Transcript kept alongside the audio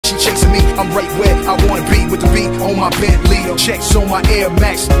chasing me. I'm right where I wanna be with the beat on my Bentley. Checks on my Air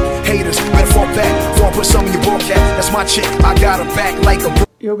Max. Haters, better fall back before I put some in your ball cap. That's my chick, I got her back like a...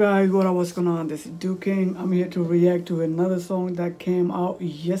 Yo guys, what's going on? This is DoKing. I'm here to react to another song that came out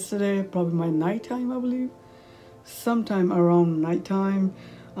yesterday, probably my nighttime, I believe. Sometime around nighttime,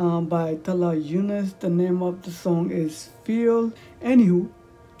 by Talhah Yunus. The name of the song is Feel. Anywho,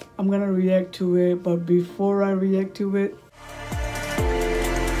 I'm gonna react to it, but before I react to it,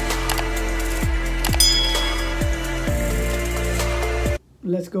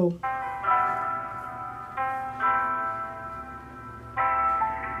 let's go.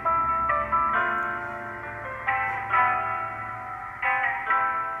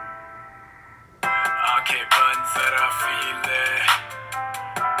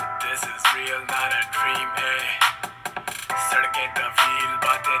 This is real, not a dream, eh? सड़कें तवील,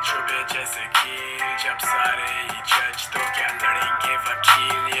 बातें छुपे जैसे कील. जब सारे ही जज तो क्या लड़ेंगे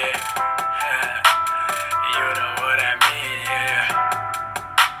वकील, ये you know what I mean, yeah.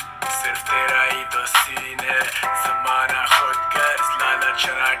 सिर्फ तेरा ही तो सीन है, ज़माना खुद गर्ज, लालच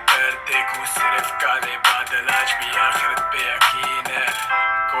ना डर, देखूं सिर्फ काले बादल, आज भी आखिरत पे यकीन है.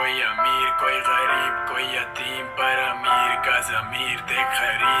 कोई अमीर, कोई गरीब, कोई यतीम, पर अमीर का ज़मीर देख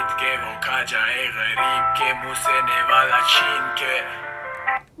खरीद के वो खा जाए गरीब के मुंह से नेवाला छीन के.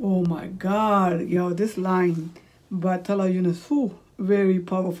 Oh my god, yo, this line by Talhah Yunus, very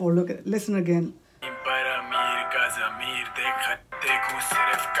powerful. Look at, listen again. पर अमीर का ज़मीर देखूं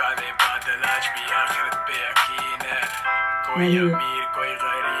सिर्फ काले बादल, आज भी आखिरत पे यकीन है. कोई अमीर, कोई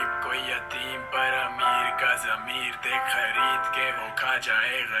गरीब, कोई यतीम, पर अमीर का ज़मीर देख खरीद के वो खा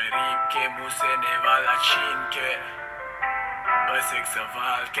जाए गरीब के मुंह से नेवाला छीन के. बस एक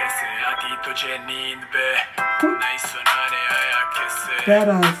सवाल, कैसे आती तुझे नींद पे? नहीं सुनाने आया किससे?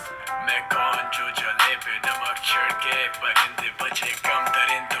 मैं कौन जो जले पे नमक छिड़के, परिंदे बचे कम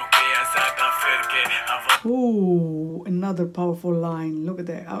दरिंदों के ज़्यादा फिर के. Oh, another powerful line. Look at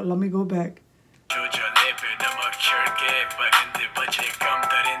that. Let me go back. जो जले पे नमक छिड़के, परिंदे बचे कम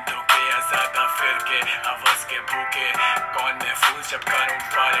दरिंदों के ज़्यादा फिर के. आवाज़ के भूखे कौन महफूज जब कानून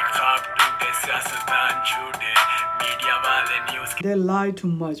फारिग ख्वाब टूटे, सियासतदान झूठे, मीडिया वाले news. They lie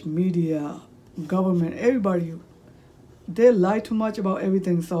too much. Media, government, everybody. They lie too much about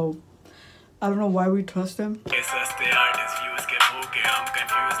everything. So I don't know why we trust them. सस्ते artist views के भूखे, I'm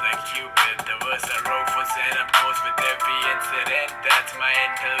confused like Cupid. The verse I wrote for Zen up goes with every incident. That's my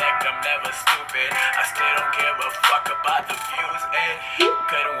intellect, I'm never stupid. I still don't give a fuck about the views, eh?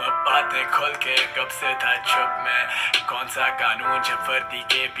 करूँ अब बातें खोल के, कब से था चुप मैं. कौन सा कानून जब वर्दी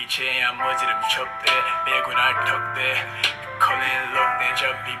के पीछे या मुजरिम छुपते, बेगुनाह ठुकते, खुले लुकते.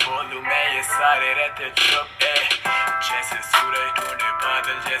 जब भी बोलूँ मैं ये सारे रहते चुप, eh? जैसे सूरज ढूंढे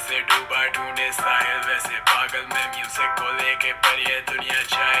बादल, जैसे डूबा ढूंढे साहिल, वैसे पागल मैं म्यूजिक को लेके, पर ये दुनिया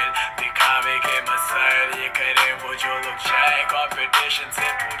जाहिल. दिखावे के मसाइल ये करे वो जो लोग चाहे. कंपटीशन से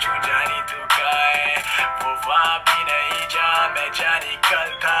पूछूं जानी तू कहाँ है, वो वहाँ भी नहीं जहाँ मैं जानी कल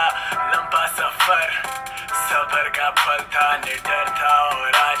था. लंबा सफर सबर का फल था, निडर था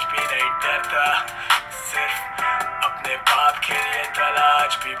और आज भी नहीं डरता. सिर्फ अपने बाप के लिए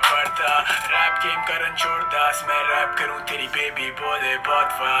तलाश भी पड़ता. रैप गेम करन छोड़ दास, मैं रैप करूं तेरी बेबी बोले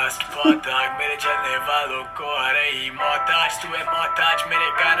बहुत फास्ट. बहुत आग मेरे जलने वालों को आ रही मौत, आज तू है मोहताज मेरे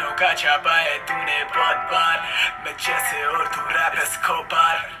गानों का, छापा है तूने बहुत बार. मैं जैसे और तू रैप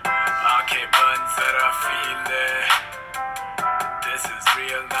स्कोपार. आंखें बंद जरा feel they, This is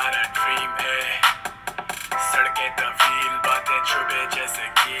real not a dream, eh? सड़कें तवील, बातें छुपे जैसे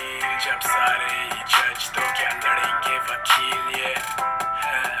कील. जब सारे ही जज तो क्या लड़ेंगे वकील, ये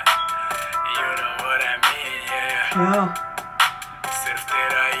you know what I mean, yeah. सिर्फ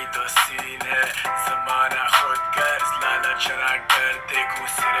तेरा ही तो सीन है, ज़माना खुद गर्ज, लालच ना डर, देखूं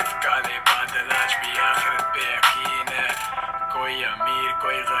सिर्फ काले बादल, आज भी आखिरत पे यकीन है. कोई अमीर,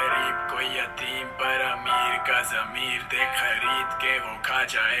 कोई गरीब, कोई यतीम, पर अमीर का ज़मीर देख खरीद के वो खा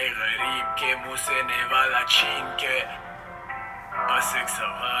जाए गरीब के मुंह से नेवाला छीन के. बस एक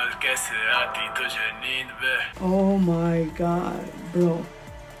सवाल, कैसे आती तुझे नींद पे? Oh my god, bro.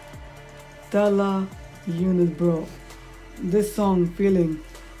 Talhah Yunus, bro. This song, Feeling,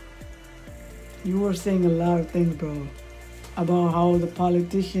 you were saying a lot of things, bro, about how the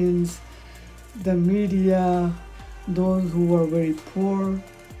politicians, the media, those who are very poor,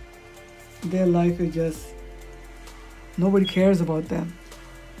 their life is just, nobody cares about them.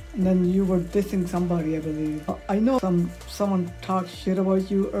 And then you were dissing somebody, I believe. I know someone talked shit about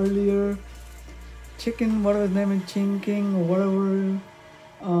you earlier. Chicken, whatever his name is, Ching King or whatever.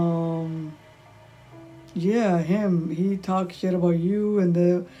 Yeah, him. He talked shit about you,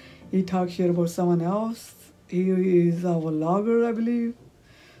 and he talked shit about someone else. He is a vlogger, I believe.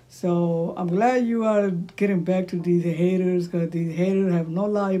 So I'm glad you are getting back to these haters, because these haters have no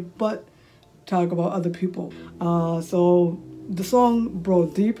life but talk about other people. So the song, bro,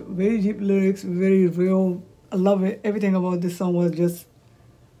 deep, very deep lyrics, very real. I love it. Everything about this song was just,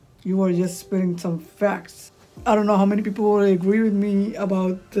 you were just spitting some facts. I don't know how many people will agree with me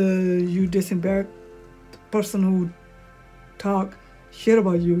about you dissing back the person who talk shit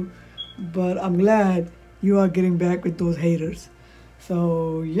about you, but I'm glad you are getting back with those haters.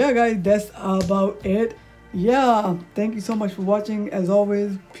 So yeah guys, that's about it. Yeah, thank you so much for watching. As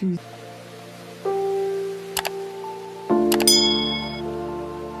always, peace.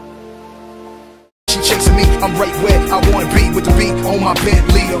 Chasing me, I'm right where I wanna be, with the beat on my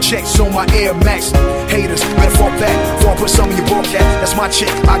Bentley. Checks on my Air Max. Haters better fall back before I put some in your ball cap. That's my chick,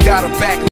 I got her back.